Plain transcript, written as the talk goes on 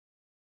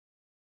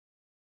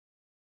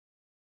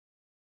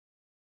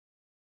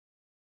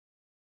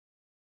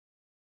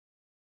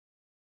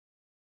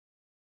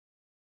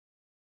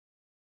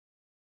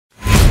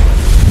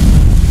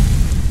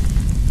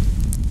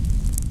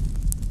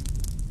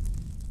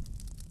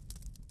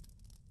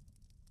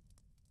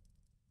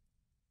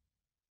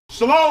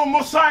Shalom,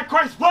 Messiah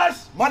Christ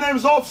bless. My name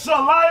is Officer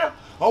Elijah.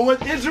 I'm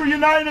with Israel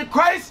United in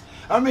Christ.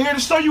 I'm here to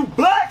show you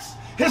blacks,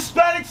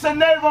 Hispanics, and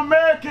Native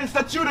Americans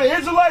that you're the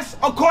Israelites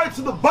according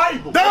to the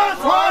Bible. That's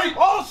right.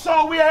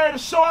 Also, we're here to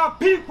show our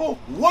people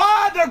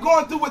why they're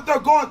going through what they're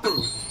going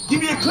through.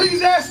 Give me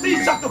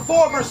Ecclesiastes chapter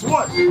 4, verse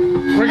 1.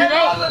 Bring it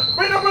up.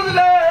 Bring the brother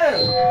down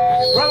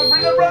here.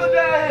 Bring the brother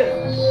down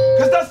here.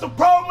 Because that's the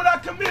problem with our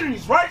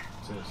communities, right?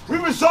 We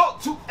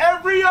resort to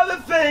every other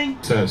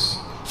thing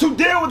to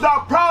deal with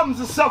our problems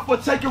except for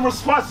taking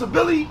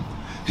responsibility.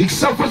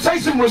 Except for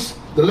taking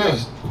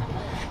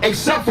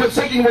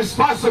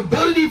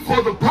responsibility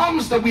for the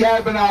problems that we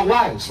have in our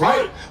lives,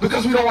 right?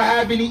 Because we don't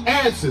have any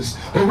answers.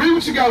 But read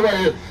what you got right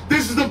here.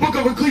 This is the book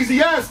of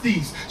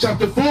Ecclesiastes,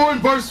 chapter 4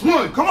 and verse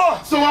 1. Come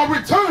on. So I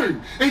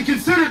returned and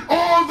considered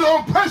all the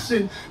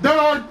oppression that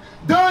are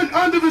done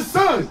under the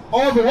sun.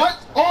 All the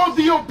what? All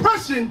the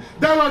oppression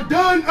that are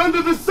done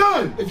under the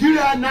sun. If you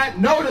did not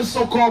know this,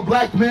 so-called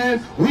black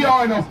man, we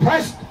are an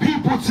oppressed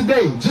people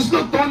today. Just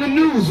looked on the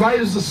news, right?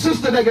 There's a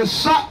sister that got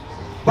shot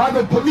by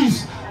the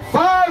police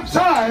 5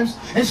 times,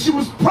 and she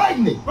was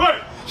pregnant.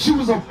 Right. She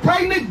was a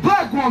pregnant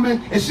black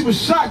woman, and she was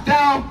shot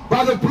down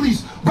by the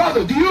police.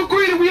 Brother, do you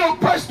agree that we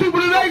oppress people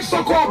today,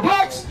 so-called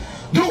blacks?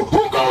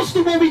 Who goes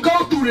through what we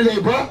go through today,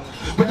 bro?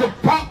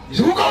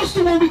 Who goes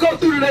through what we go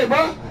through today,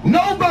 bro?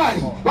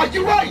 Nobody. Like,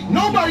 you're right.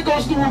 Nobody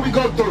goes through what we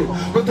go through.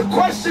 But the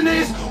question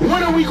is,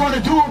 what are we going to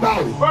do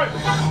about it? Right.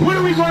 What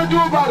are we going to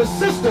do about it,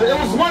 sister? It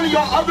was one of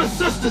your other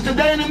sisters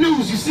today in the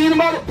news. You seen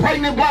about it?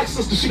 Pregnant black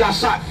sister. She got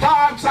shot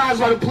 5 times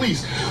by the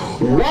police.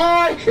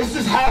 Why is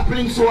this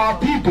happening to our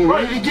people?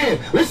 Right. Read it again.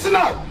 Listen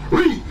up.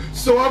 Read.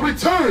 So I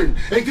returned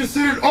and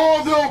considered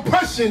all the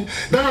oppression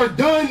that are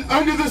done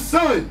under the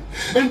sun.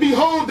 And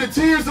behold, the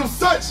tears of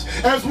such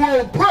as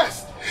were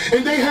oppressed.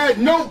 And they had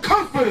no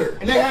comforter.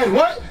 And they had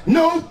what?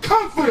 No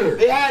comforter.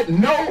 They had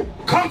no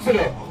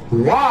comforter.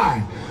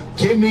 Why?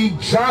 Give me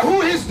John.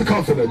 Who is the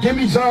comforter? Give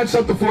me John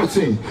chapter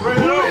 14.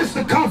 Who is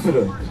the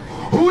comforter?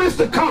 Who is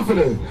the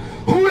comforter?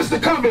 Who is the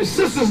comforter?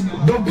 Sisters,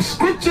 the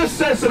scripture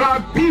says that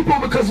our people,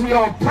 because we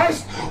are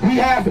oppressed, we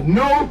have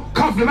no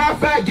comfort. Matter of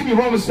fact, give me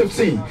Romans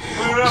 15.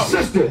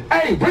 Sister,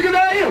 hey, bring it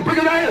down here. Bring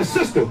it down here.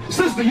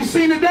 Sister, you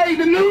seen today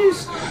the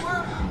news?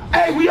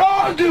 Hey, we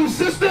all do,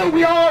 sister.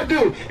 We all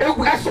do.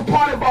 That's a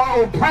part of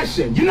our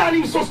oppression. You're not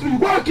even supposed to be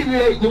working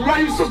today. You're not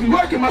even supposed to be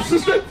working, my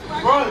sister.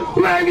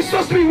 You're not even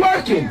supposed to be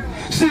working.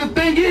 See, the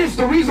thing is,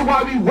 the reason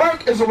why we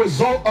work is a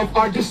result of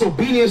our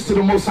disobedience to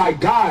the Most High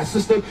God,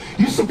 sister.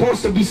 You're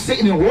supposed to be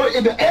sitting in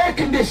the air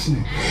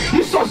conditioning.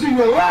 You're supposed to be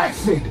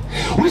relaxing.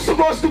 We're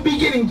supposed to be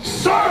getting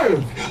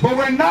served, but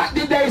we're not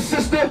today,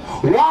 sister.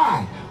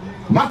 Why?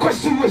 My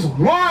question was,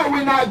 why are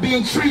we not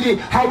being treated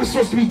how we're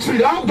supposed to be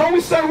treated? Don't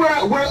we say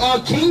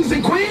we're kings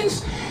and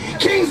queens?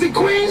 Kings and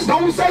queens,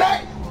 don't we say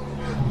that?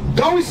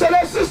 Don't we say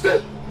that,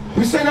 sister?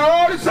 We say that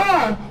all the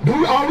time.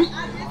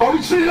 Are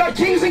we treated like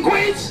kings and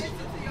queens?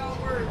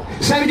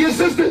 Say it again,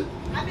 sister.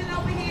 I've been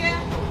over here,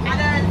 I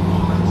done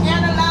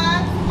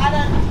analyzed, I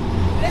done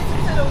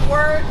listened to the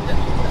word,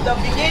 the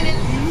beginning,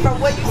 from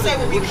where you say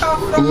where we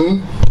come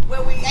from,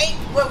 where we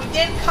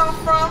didn't come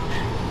from.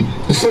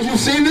 So you've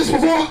seen this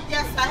before?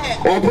 Yes, I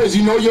have. All praise,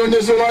 you know you're an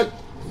Israelite?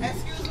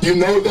 Excuse me? You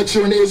know that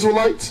you're an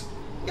Israelite?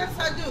 Yes,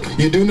 I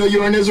do. You do know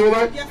you're an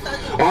Israelite? Yes, I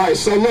do. Alright,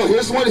 so look,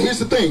 here's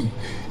the thing.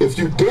 If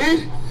you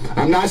did,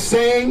 I'm not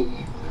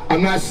saying,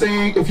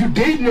 if you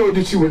did know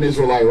that you were an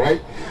Israelite,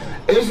 right?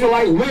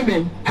 Israelite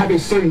women have a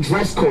certain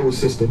dress code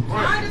system.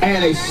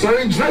 And a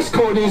certain dress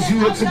code is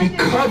you are to be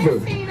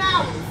covered.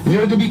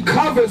 You're to be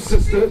covered,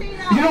 sister.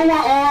 You don't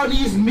want all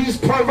these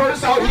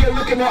perverts out here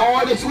looking at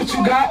all this what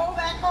you got.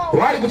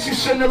 Right? But you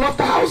shouldn't have left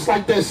the house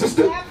like that,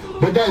 sister.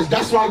 But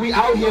that's why we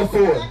out here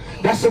for.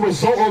 That's the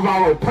result of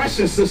our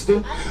oppression,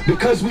 sister.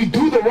 Because we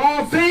do the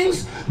wrong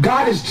things,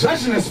 God is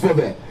judging us for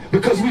that.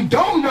 Because we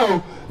don't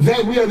know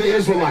that we are the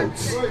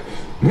Israelites.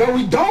 No,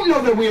 we don't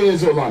know that we are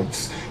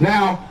Israelites.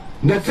 Now,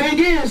 the thing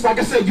is, like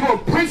I said, you're a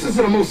princess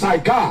of the Most High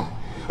God,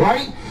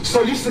 right?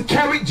 So you're to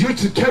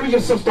carry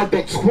yourself like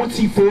that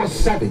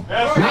 24/7.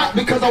 Not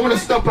because I want to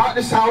step out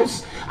this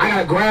house, I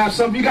gotta grab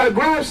something. You gotta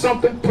grab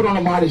something, put on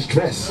a modest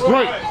dress.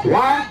 Right.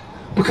 Why?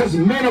 Because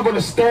men are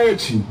gonna stare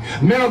at you.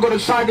 Men are gonna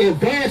try to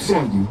advance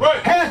on you.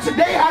 Right. Hey,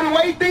 today, how the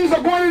way things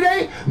are going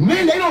today,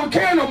 men, they don't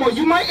care no more.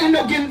 You might end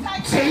up getting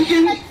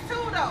taken. It takes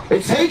two, though.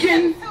 It's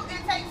taken. It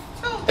takes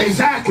two.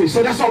 Exactly.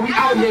 So that's why we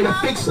out here to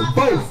fix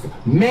both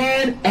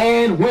men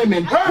and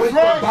women with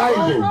the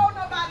Bible.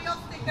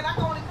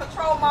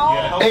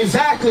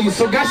 Exactly.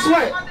 So guess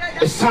what?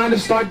 It's time to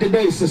start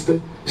today,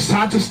 sister. It's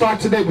time to start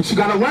today. But you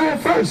gotta learn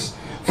first.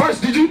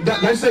 First,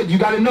 like I said, you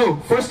gotta know.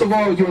 First of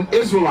all, you're an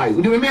Israelite.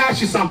 Let me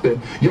ask you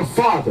something. Your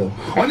father.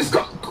 On this,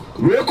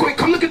 real quick,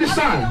 come look at this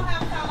sign.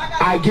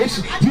 I get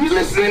you. You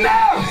listening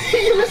now?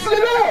 You listening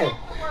now?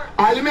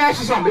 All right, let me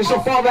ask you something. Is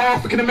your father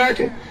African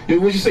American?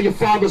 Would you say your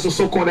father is a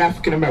so-called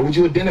African American? Would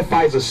you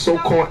identify as a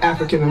so-called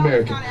African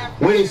American?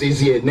 What is he? Is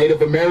he a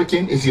Native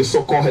American? Is he a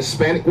so-called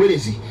Hispanic? What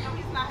is he? No,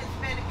 he's not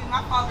Hispanic.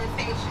 My father is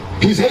Haitian.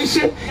 He's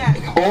Haitian? Yes.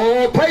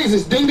 All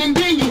praises. Ding, ding,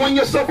 ding. You won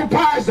yourself a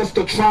prize. That's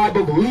the tribe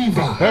of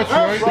Levi. That's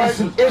right. That's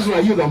in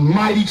Israel. You're the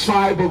mighty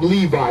tribe of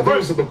Levi.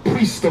 Those are the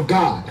priests of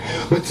God.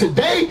 But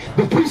today,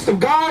 the priests of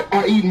God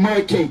are eating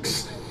mud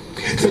cakes.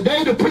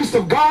 Today, the priests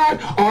of God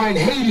are in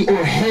Haiti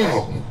or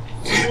hell.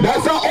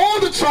 That's how all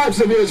the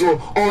tribes of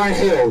Israel are in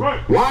hell.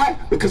 Right. Why?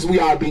 Because we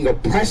are being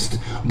oppressed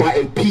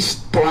by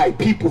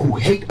people who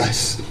hate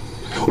us.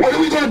 What are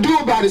we going to do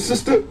about it,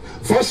 sister?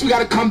 First, we got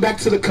to come back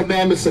to the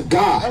commandments of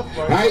God,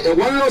 right? And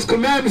one of those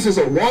commandments is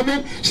a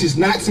woman, she's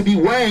not to be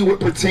wearing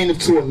what pertaineth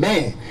to a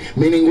man.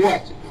 Meaning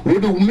what?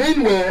 What do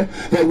men wear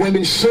that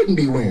women shouldn't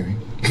be wearing,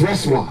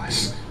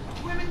 dress-wise?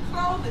 Women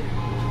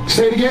clothing.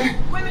 Say it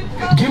again. Women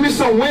clothing. Give me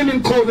some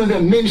women clothing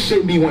that men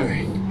shouldn't be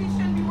wearing. He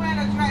shouldn't be wearing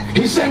a dress.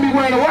 He shouldn't be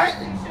wearing a what?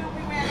 He shouldn't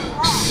be wearing a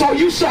bra. So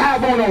you should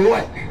have on a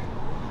what?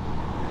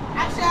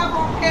 I should have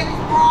on panties,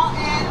 bra,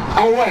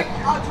 and A what?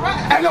 a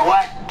dress. And a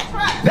what?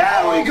 Dress.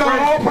 There we go.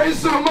 All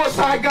praise to the Most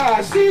High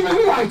God. Stephen,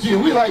 we like you.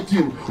 We like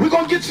you. We're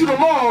going to get you the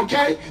law,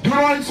 okay?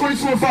 Deuteronomy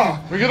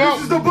 22:5. Bring it up.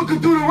 This is the book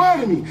of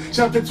Deuteronomy,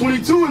 chapter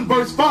 22 and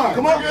verse 5.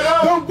 Come on.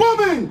 The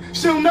woman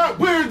shall not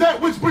wear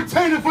that which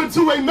pertaineth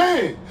unto a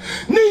man,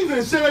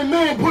 neither shall a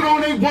man put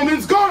on a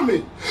woman's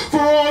garment. For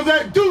all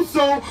that do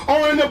so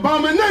are an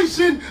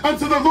abomination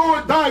unto the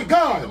Lord thy The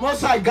God.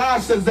 Most High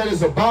God says that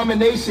is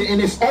abomination,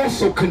 and it's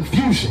also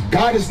confusion.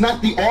 God is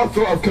not the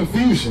author of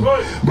confusion.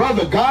 Right.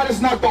 Brother, God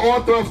is not the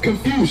author of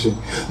confusion.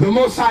 The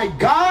Most High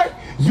God,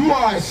 you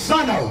are a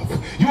son of.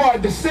 You are a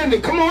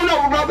descendant. Come on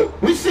over, brother.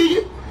 We see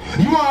you.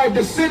 You are a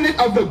descendant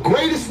of the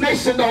greatest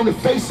nation on the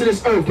face of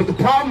this earth. But the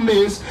problem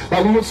is,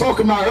 like we were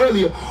talking about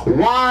earlier,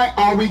 why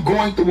are we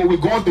going through what we're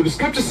going through? The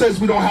scripture says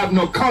we don't have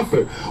no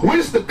comfort. What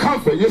is the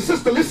comfort? Your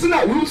sister, listen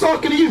up. We were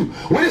talking to you.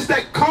 What is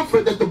that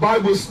comfort that the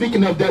Bible is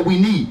speaking of that we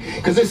need?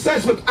 Because it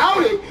says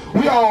without it,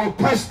 we are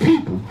oppressed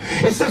people.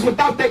 It says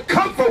without that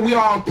comfort, we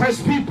are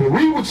oppressed people.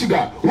 Read what you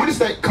got. What is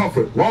that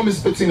comfort? Romans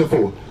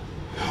 15:4.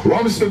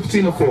 Romans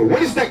 15:4.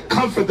 What is that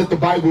comfort that the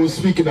Bible is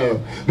speaking of?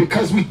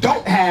 Because we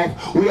don't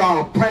have, we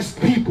are oppressed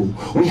people.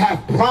 We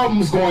have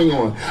problems going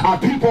on. Our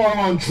people are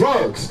on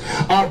drugs.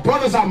 Our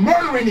brothers are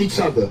murdering each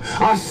other.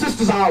 Our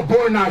sisters are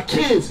aborting our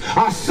kids.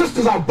 Our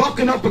sisters are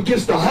bucking up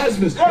against the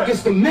husbands,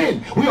 against the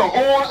men. We are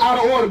all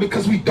out of order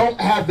because we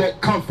don't have that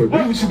comfort.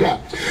 Read what you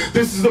got.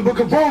 This is the book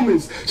of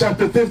Romans,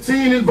 chapter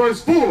 15 and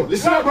verse 4.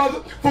 Listen up,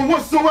 brother. For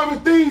whatsoever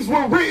things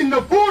were written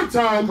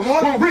aforetime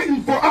were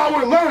written for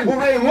our learning.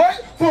 We're reading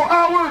what? For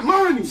our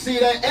learning. See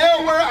that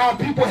L word? Our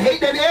people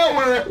hate that L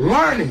word.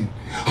 Learning.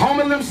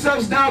 Humbling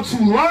themselves down to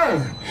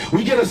learn.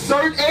 We get a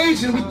certain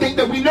age and we think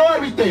that we know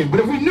everything. But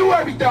if we knew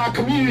everything, our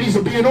communities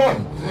would be in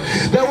order.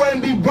 There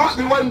wouldn't be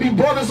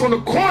brothers on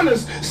the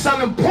corners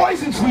selling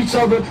poison to each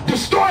other,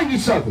 destroying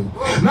each other.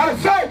 Matter of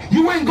fact,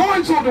 you ain't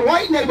going to the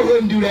white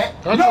neighborhood and do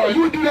that. That's no, right.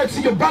 you would do that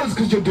to your brothers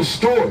because you're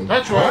destroyed.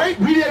 That's right. All right?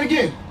 Read that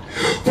again.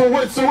 For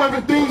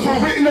whatsoever things were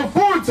written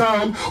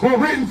aforetime were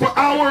written for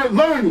our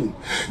learning,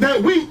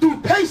 that we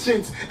through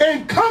patience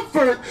and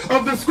comfort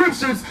of the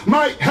scriptures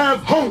might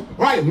have hope.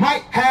 Right,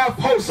 might have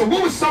hope. So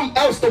what was something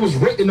else that was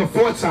written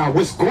aforetime?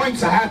 What's going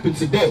to happen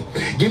today?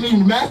 Give me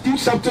Matthew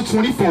chapter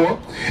 24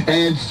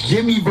 and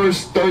give me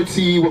verse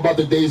 13 about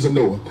the days of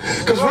Noah.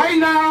 Because right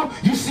now,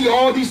 you see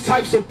all these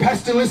types of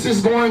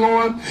pestilences going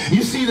on.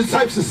 You see the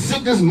types of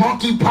sickness,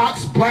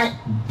 monkeypox, black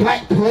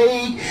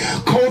plague,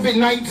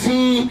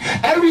 COVID-19.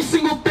 Every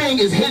single thing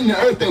is hitting the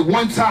earth at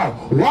one time.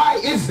 Why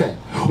is that?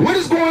 What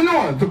is going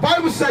on? The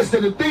Bible says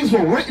that the things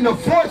were written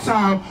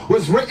aforetime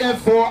was written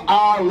for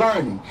our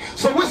learning.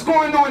 So what's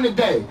going on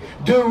today?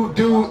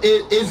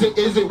 Is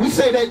it we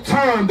say that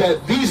term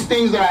that these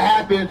things that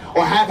happen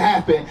or have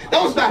happened,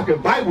 that was back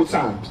in Bible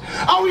times.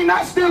 Are we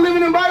not still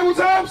living in Bible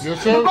times?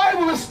 Yes, sir. The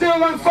Bible is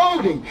still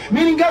unfolding.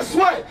 Meaning, guess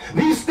what?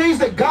 These things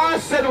that God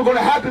said were going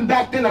to happen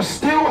back then are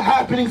still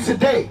happening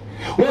today.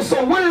 Well,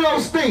 so what are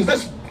those things?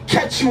 Let's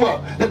catch you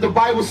up that the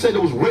Bible said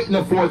it was written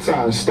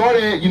aforetime. Start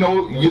at,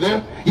 you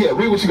there? Yeah,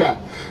 read what you got.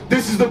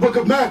 This is the book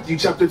of Matthew,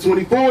 chapter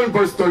 24 and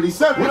verse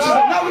 37. Which is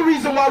another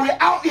reason why we're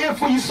out here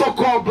for you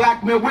so-called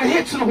black men. We're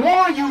here to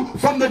warn you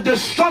from the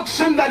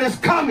destruction that is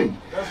coming.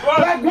 That's right.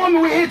 Black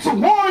women, we're here to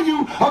warn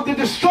you of the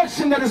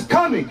destruction that is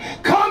coming.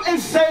 Come and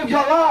save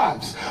your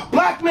lives.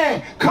 Black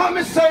man, come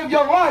and save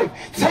your life.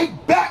 Take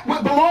back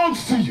what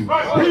belongs to you.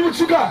 Right. Read what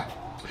you got.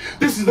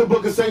 This is the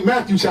book of St.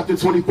 Matthew, chapter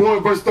 24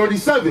 and verse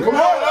 37. Come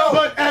on.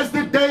 But as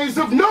the days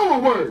of Noah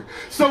were,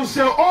 so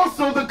shall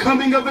also the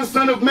coming of the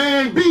Son of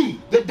Man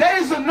be. The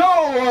days of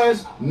Noah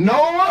was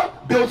Noah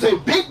built a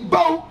big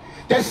boat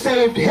that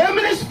saved him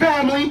and his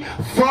family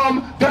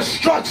from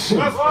destruction.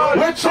 That's right.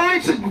 We're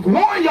trying to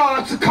warn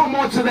y'all to come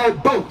onto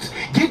that boat.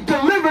 Get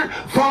delivered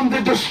from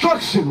the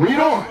destruction. Read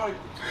on.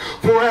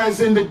 For as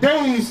in the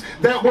days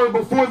that were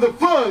before the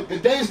flood, the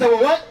days that were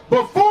what?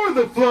 Before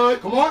the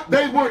flood, come on,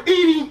 they were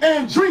eating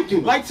and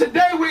drinking. Like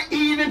today, we're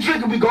eating and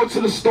drinking. We go to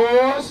the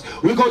stores,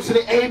 we go to the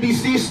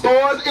ABC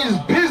stores. It's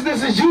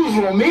business as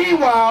usual.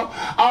 Meanwhile,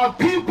 our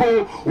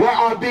people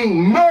are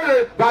being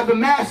murdered by the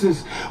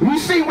masses. We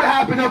see what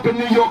happened up in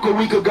New York a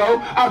week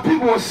ago. Our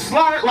people were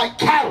slaughtered like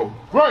cattle.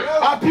 Right.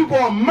 Our people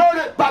are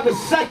murdered by the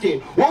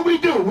second. What we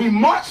do? We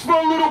march for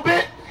a little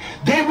bit.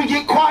 Then we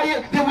get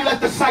quiet, then we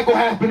let the cycle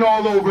happen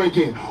all over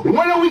again.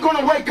 When are we going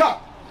to wake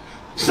up?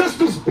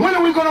 Sisters, when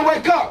are we going to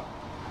wake up?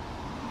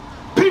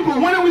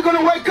 People, when are we going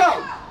to wake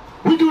up?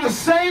 We do the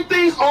same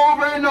things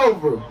over and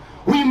over.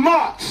 We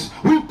march,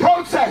 we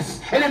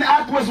protest, and then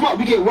afterwards what?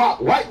 We get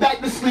rocked right back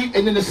to sleep,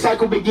 and then the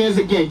cycle begins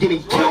again,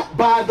 getting killed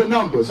by the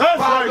numbers,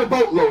 by the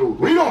boatload.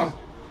 Read on.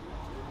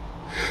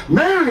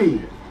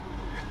 Marrying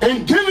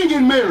and giving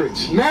in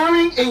marriage.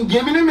 Marrying and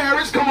giving in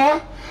marriage, come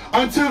on.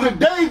 Until the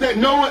day that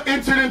Noah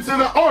entered into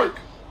the ark,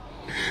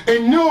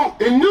 and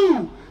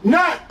knew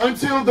not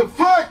until the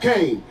flood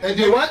came. And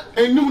did what?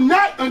 And knew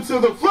not until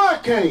the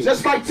flood came.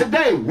 Just like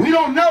today, we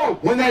don't know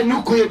when that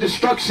nuclear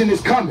destruction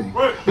is coming.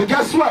 Right. But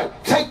guess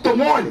what? Take the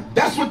warning.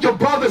 That's what your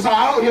brothers are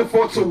out here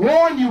for, to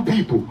warn you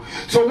people.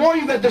 To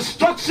warn you that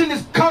destruction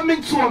is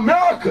coming to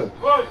America.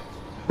 Right.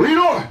 Read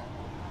on.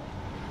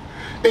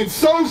 And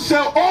so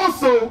shall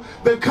also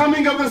the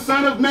coming of the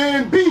Son of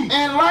Man be.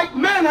 In like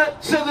manner,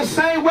 to the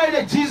same way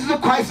that Jesus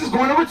Christ is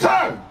going to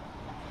return.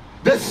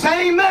 The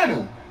same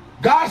manner.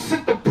 God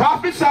sent the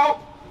prophets out,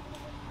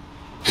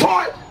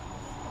 taught,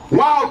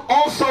 while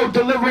also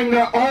delivering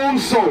their own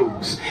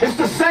souls. It's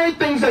the same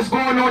things that's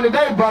going on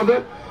today,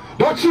 brother.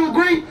 Don't you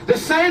agree? The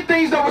same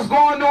things that was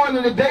going on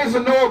in the days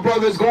of Noah,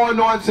 brother, is going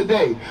on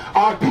today.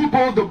 Our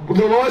people,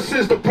 the Lord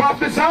sends the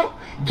prophets out,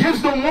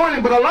 gives them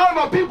warning, but a lot of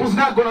our people's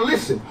not going to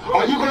listen.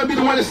 Are you going to be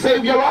the one to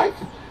save your life?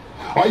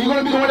 Are you going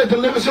to be the one that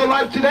delivers your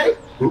life today?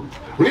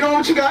 Read on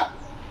what you got.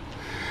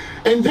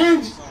 And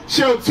then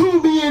shall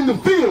two be in the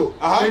field,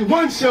 and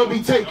one shall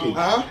be taken,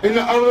 and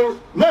the other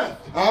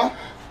left.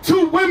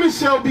 Two women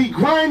shall be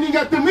grinding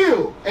at the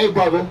mill. Hey,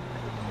 brother,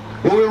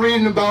 what we're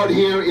reading about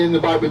here in the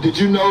Bible, did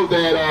you know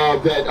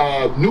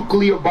that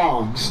nuclear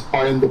bombs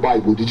are in the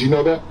Bible? Did you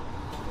know that?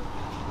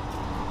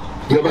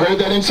 You ever heard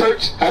that in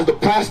church? Has the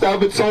pastor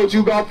ever told you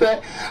about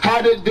that?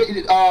 How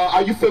did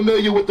are you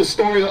familiar with the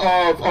story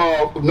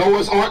of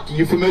Noah's Ark? Are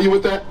you familiar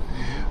with that?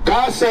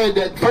 God said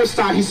that first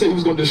time he said he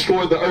was going to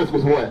destroy the earth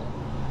with what?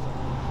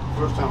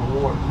 First time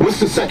water.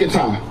 What's the second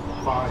time?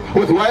 Fire.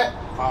 With what?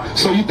 Fire.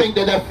 So you think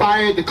that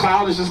fire, the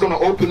cloud is just going to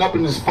open up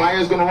and this fire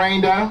is going to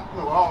rain down?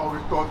 No, I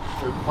always thought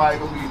the fire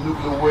going to be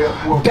nuclear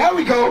weapon. There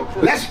we go.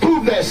 Let's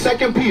prove that.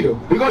 2 Peter.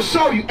 We're going to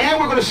show you,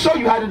 and we're going to show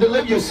you how to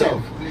deliver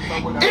yourself.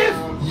 If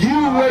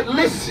you would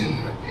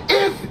listen,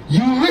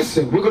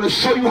 we're going to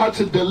show you how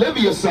to deliver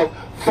yourself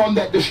from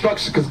that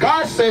destruction. Because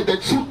God said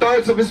that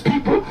 2/3 of his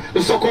people,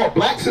 the so-called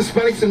blacks,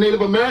 Hispanics, and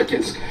Native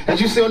Americans, as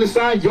you see on the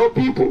sign, your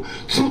people,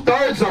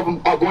 2/3 of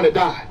them are going to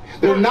die.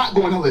 They're not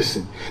going to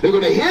listen. They're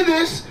going to hear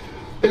this.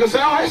 They're going to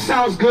say, oh, it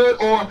sounds good,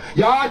 or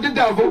y'all are the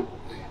devil.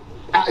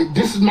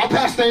 This is my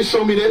pastor ain't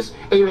showed me this.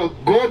 They're going to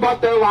go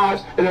about their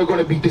lives, and they're going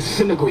to be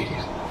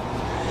disintegrated.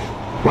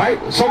 Right?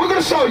 So we're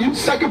going to show you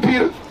 2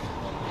 Peter.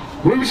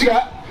 Read what you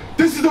got.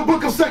 This is the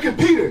book of 2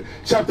 Peter,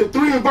 chapter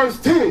 3 and verse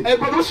 10. Hey,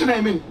 brother, what's your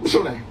name? What's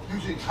your name?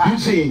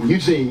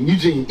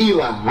 Eugene,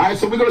 Eli. All right,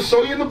 so we're going to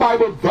show you in the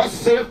Bible, thus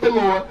saith the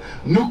Lord,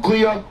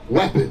 nuclear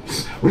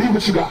weapons. Read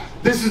what you got.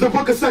 This is the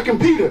book of 2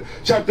 Peter,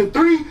 chapter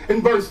 3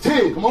 and verse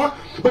 10. Come on.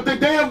 But the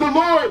day of the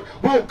Lord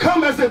will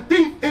come as a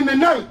thief in the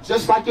night.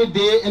 Just like it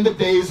did in the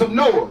days of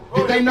Noah.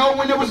 Did they know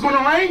when it was going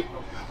to rain?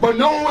 But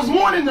Noah was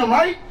warning them,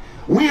 right?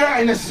 We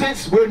are, in a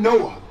sense, we're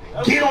Noah.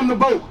 Get on the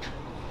boat.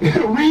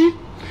 Read.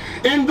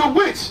 In the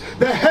which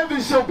the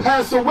heavens shall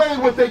pass away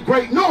with a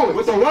great noise.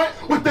 With a what?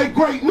 With a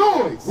great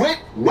noise. What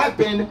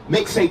weapon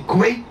makes a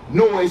great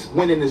noise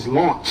when it is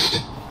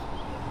launched?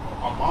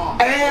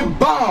 A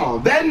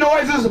bomb. That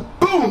noise is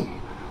boom.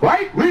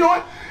 Right? Read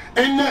on.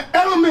 And the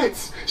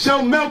elements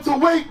shall melt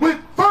away with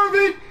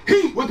fervent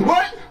heat. With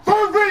what?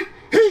 Fervent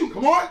heat.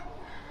 Come on.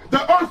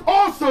 The earth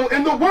also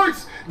and the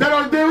works that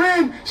are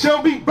therein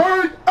shall be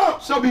burned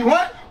up. Shall be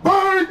what?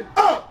 Burned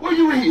up. What are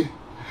you reading?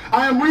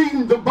 I am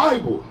reading the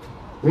Bible.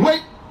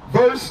 What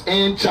verse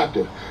and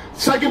chapter?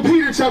 2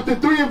 Peter chapter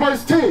 3 and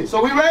verse 10.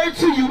 So we read it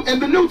to you in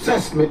the New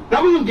Testament.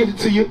 Now we're going to get it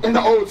to you in the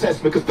Old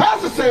Testament. Because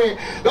Pastor said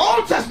the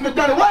Old Testament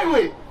done away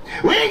with.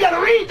 We ain't got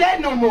to read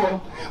that no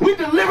more. We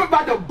delivered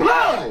by the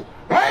blood.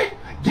 Right?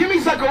 Give me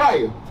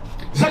Zechariah.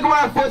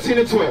 Zechariah 14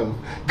 and 12.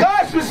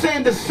 God's been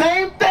saying the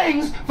same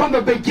things from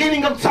the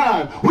beginning of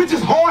time. We're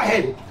just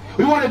hard-headed.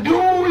 We want to do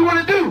what we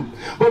want to do.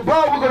 But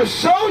bro, we're going to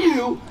show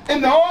you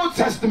in the Old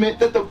Testament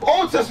that the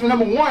Old Testament,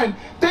 number one,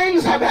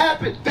 things have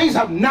happened. Things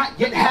have not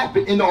yet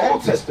happened in the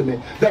Old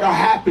Testament that are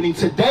happening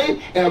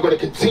today and are going to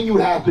continue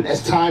to happen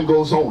as time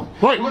goes on.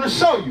 Right. We're going to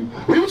show you.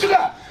 Read what you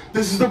got.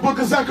 This is the book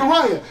of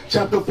Zechariah,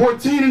 chapter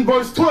 14 and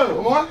verse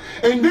 12.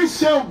 And this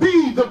shall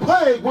be the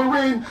plague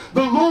wherein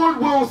the Lord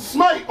will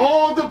smite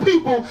all the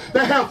people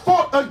that have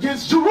fought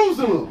against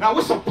Jerusalem. Now,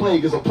 what's a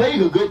plague? Is a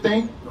plague a good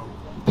thing?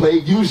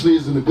 Plague usually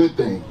isn't a good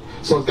thing.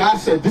 So God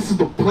said, this is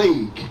the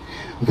plague.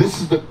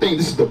 This is the thing.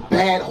 This is the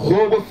bad,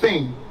 horrible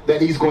thing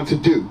that he's going to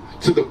do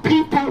to the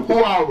people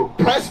who are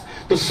oppressed,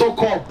 the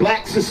so-called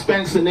blacks,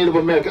 Hispanics, and Native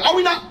Americans. Are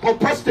we not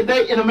oppressed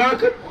today in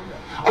America?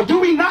 Or do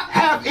we not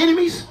have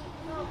enemies?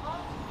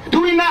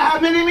 Do we not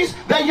have enemies?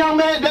 That young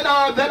man,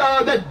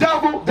 that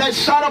devil that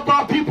shot up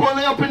our people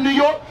up in New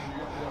York,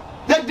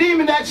 that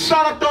demon that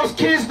shot up those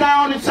kids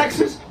down in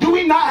Texas, do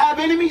we not have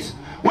enemies?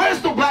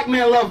 Where's the black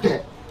man loved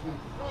at?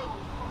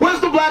 Where's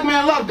the black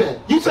man loved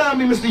at? You tell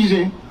me, Mr.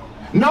 Eugene.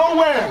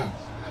 Nowhere.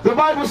 The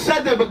Bible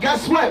said that, but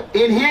guess what?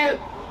 In here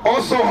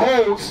also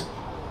holds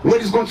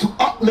what is going to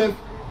uplift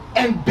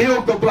and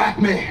build the black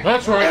man.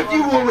 That's right. If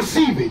you will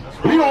receive it.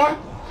 Read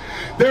on.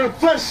 Their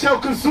flesh shall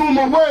consume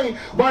away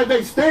while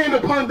they stand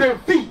upon their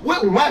feet.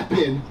 What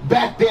weapon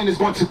back then is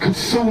going to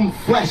consume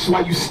flesh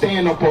while you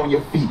stand up on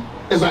your feet?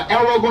 Is an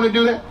arrow going to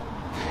do that?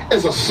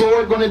 Is a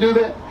sword going to do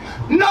that?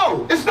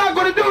 No, it's not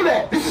going to do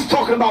that. This is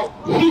talking about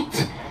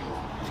heat.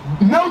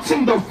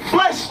 Melting the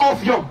flesh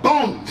off your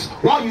bones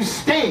while you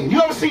stand.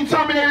 You ever seen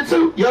Terminator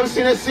 2? You ever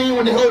seen that scene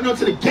when they're holding on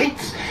to the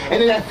gates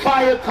and then that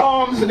fire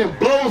comes and it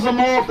blows them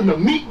off and the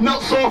meat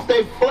melts off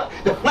the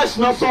flesh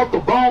melts off the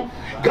bone?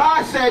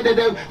 God said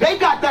that they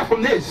got that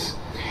from this.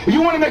 If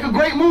you want to make a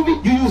great movie,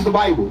 you use the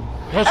Bible.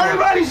 That's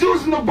Everybody's right.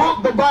 Using the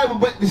book, the Bible,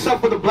 but except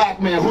for the black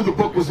man who the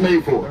book was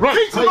made for. Right.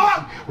 Teach them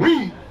up.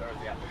 Read.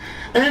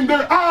 And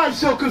their eyes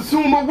shall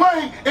consume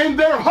away in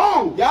their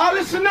home. Y'all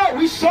listen up.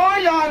 We saw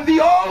y'all in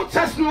the Old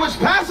Testament, which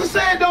Pastor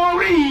said don't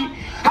read,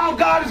 how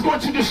God is going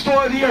to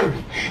destroy the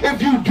earth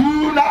if you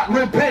do not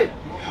repent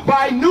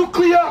by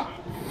nuclear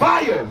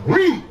fire.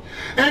 Read.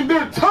 And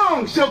their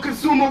tongue shall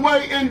consume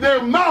away in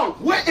their mouth.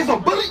 What, is a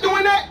bullet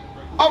doing that?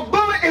 A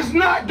bullet is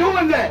not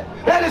doing that.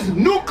 That is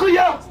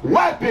nuclear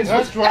weapons.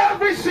 That's right.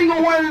 Every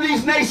single one of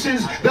these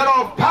nations that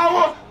are of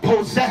power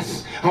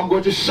possess. I'm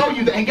going to show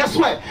you that. And guess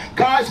what?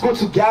 God's going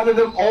to gather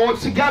them all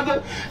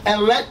together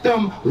and let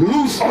them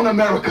loose on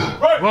America.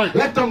 Right.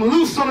 Let them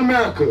loose on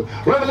America.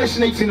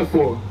 Revelation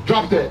 18:4.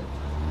 Drop that.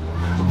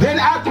 Then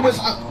afterwards,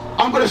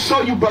 I'm going to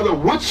show you, brother,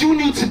 what you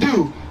need to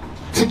do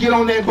to get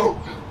on that boat.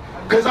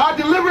 Because our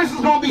deliverance is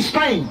going to be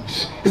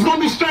strange. It's going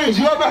to be strange.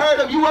 You ever heard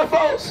of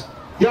UFOs?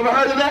 You ever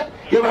heard of that?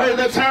 You ever heard of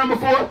that term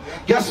before?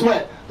 Guess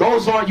what?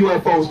 Those aren't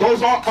UFOs.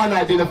 Those are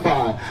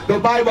unidentified. The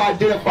Bible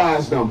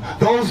identifies them.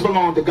 Those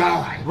belong to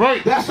God.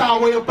 Right. That's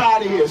our way up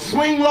out of here.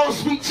 Swing low,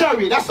 sweet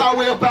chariot. That's our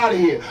way up out of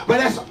here. But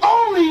that's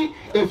only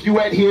if you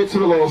adhere to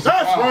the laws.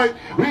 That's right.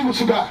 Read what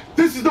you got.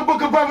 This is the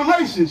book of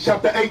Revelation,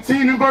 chapter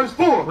 18 and verse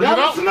 4. Read it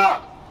Now up. listen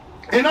up.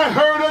 And I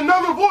heard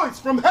another voice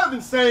from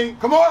heaven saying,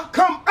 come on,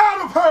 come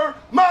out of her,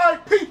 my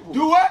people.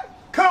 Do what?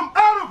 Come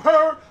out of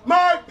her,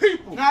 my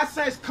people. God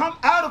says, come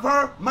out of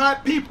her, my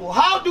people.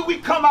 How do we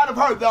come out of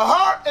her? The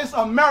her is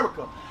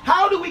America.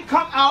 How do we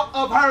come out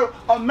of her,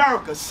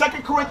 America?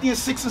 2 Corinthians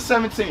 6 and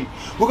 17.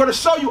 We're going to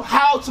show you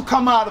how to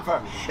come out of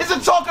her. Is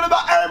it talking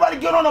about everybody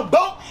get on a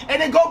boat and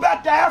then go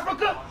back to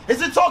Africa?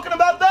 Is it talking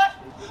about that?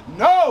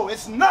 No,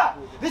 it's not.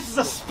 This is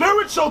a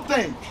spiritual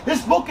thing.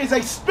 This book is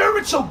a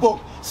spiritual book.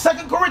 2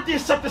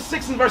 Corinthians chapter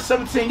 6 and verse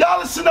 17. Y'all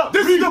listen up.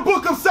 This is the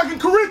book of 2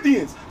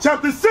 Corinthians,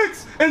 chapter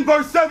 6 and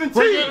verse 17.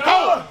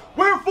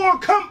 Wherefore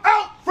come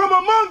out from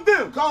among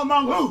them. Come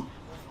among who?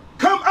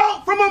 Come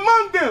out from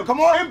among them.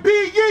 Come on. And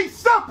be ye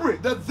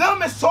separate. The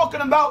them is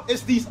talking about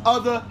is these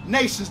other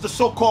nations. The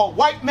so-called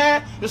white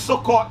man, the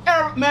so-called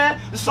Arab man,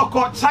 the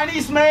so-called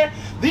Chinese man.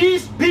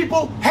 These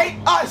people hate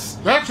us.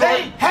 That's they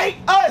right. hate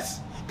us.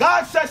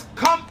 God says,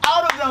 come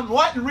out of them.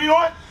 What? And read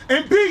on.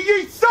 And be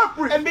ye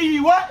separate. And be ye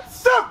what?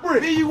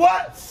 Separate. Be ye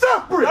what?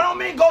 Separate. That don't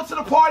mean go to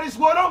the parties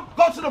with them.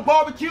 Go to the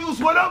barbecues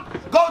with them.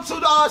 Go to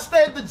the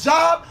stay at the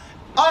job.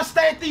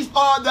 Stay at these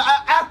the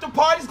after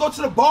parties. Go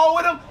to the bar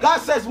with them.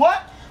 God says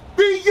what?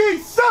 Be ye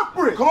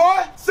separate. Come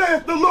on.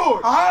 Saith the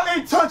Lord.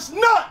 And touch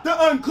not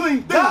the unclean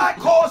thing. God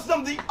calls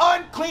them the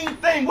unclean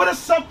thing. What is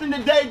something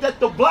today that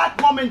the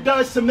black woman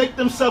does to make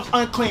themselves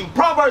unclean?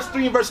 Proverbs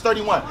 3 and verse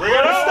 31. We're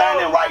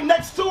standing right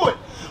next to it.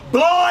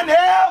 Blonde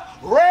hair,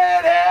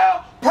 red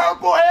hair,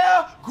 purple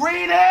hair,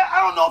 green hair.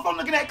 I don't know if I'm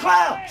looking at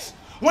clowns.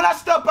 When I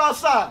step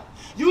outside,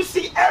 you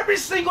see every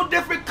single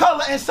different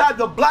color inside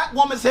the black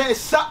woman's hair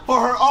except for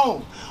her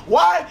own.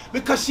 Why?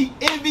 Because she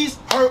envies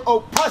her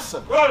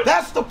oppressor. Right.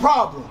 That's the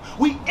problem.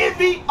 We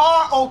envy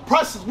our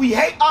oppressors. We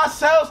hate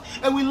ourselves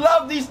and we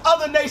love these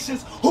other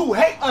nations who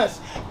hate us.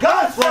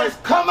 God says,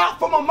 come out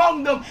from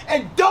among them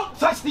and don't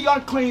touch the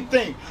unclean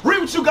thing. Read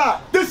what you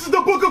got. This is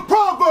the book of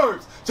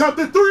Proverbs,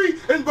 chapter 3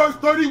 and verse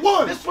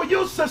 31. This for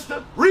you,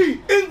 sister.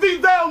 Read, envy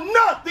thou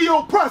not the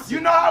oppressor. You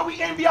know how we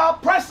envy our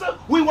oppressor?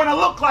 We want to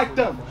look like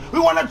them. We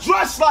want to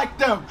dress like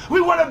them.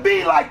 We want to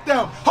be like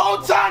them.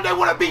 Whole time they they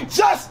want to be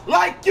just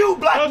like you,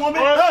 black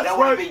woman. They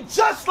want to be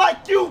just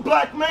like you,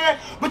 black man.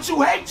 But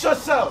you hate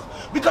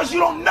yourself because you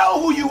don't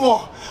know who you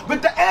are.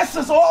 But the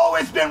answer's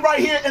always been right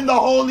here in the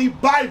Holy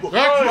Bible.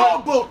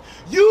 Your book.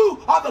 You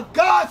are the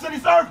gods of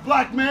this earth,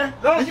 black man.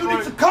 And you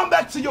need to come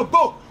back to your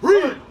book.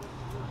 Read.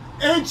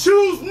 And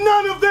choose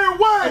none of their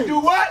ways. And do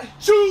what?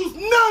 Choose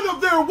none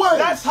of their ways.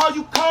 That's how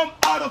you come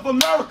out of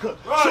America.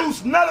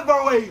 Choose none of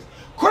our ways.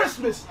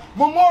 Christmas,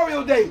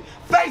 Memorial Day,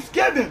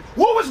 Thanksgiving.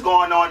 What was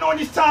going on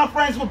these time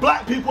frames with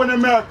black people in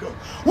America?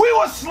 We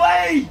were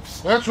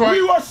slaves. That's right.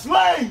 We were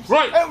slaves.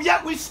 Right. And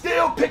yet we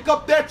still pick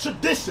up their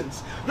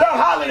traditions, their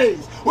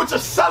holidays, which are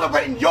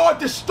celebrating your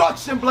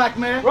destruction, black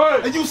man.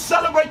 Right. And you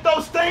celebrate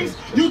those things,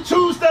 you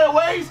choose their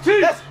ways.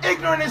 That's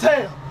ignorant as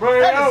hell.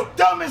 That is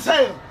dumb as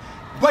hell.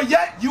 But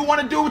yet, you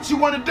want to do what you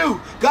want to do.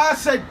 God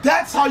said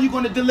that's how you're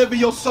going to deliver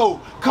your soul.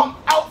 Come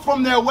out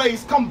from their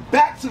ways. Come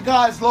back to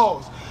God's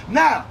laws.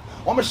 Now,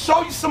 I'm going to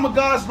show you some of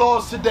God's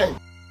laws today.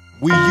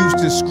 We used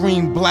to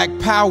scream black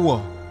power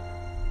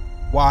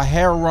while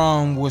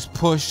heroin was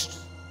pushed.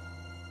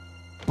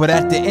 But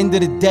at the end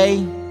of the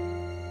day,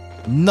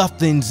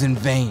 nothing's in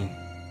vain.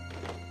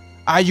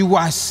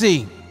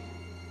 IUIC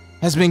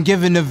has been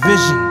given a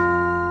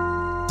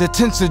vision. The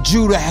tents of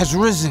Judah has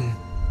risen.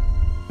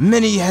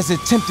 Many has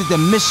attempted the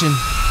mission,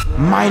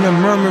 minor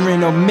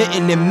murmuring,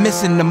 omitting and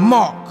missing the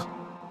mark.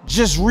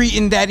 Just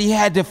reading that he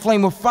had the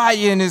flame of fire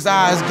in his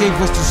eyes gave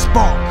us the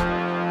spark.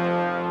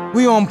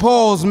 We on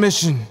Paul's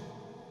mission.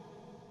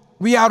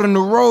 We out on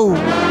the road,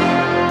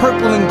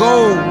 purple and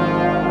gold,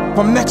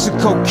 from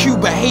Mexico,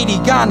 Cuba, Haiti,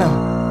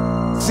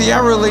 Ghana,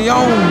 Sierra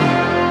Leone.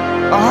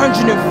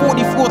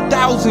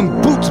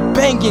 144,000 boots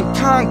banging,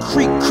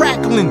 concrete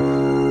crackling.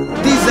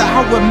 These are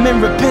how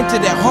men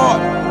repented at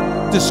heart.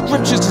 The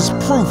scriptures is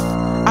proof.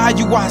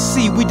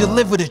 IUIC, we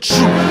deliver the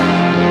truth.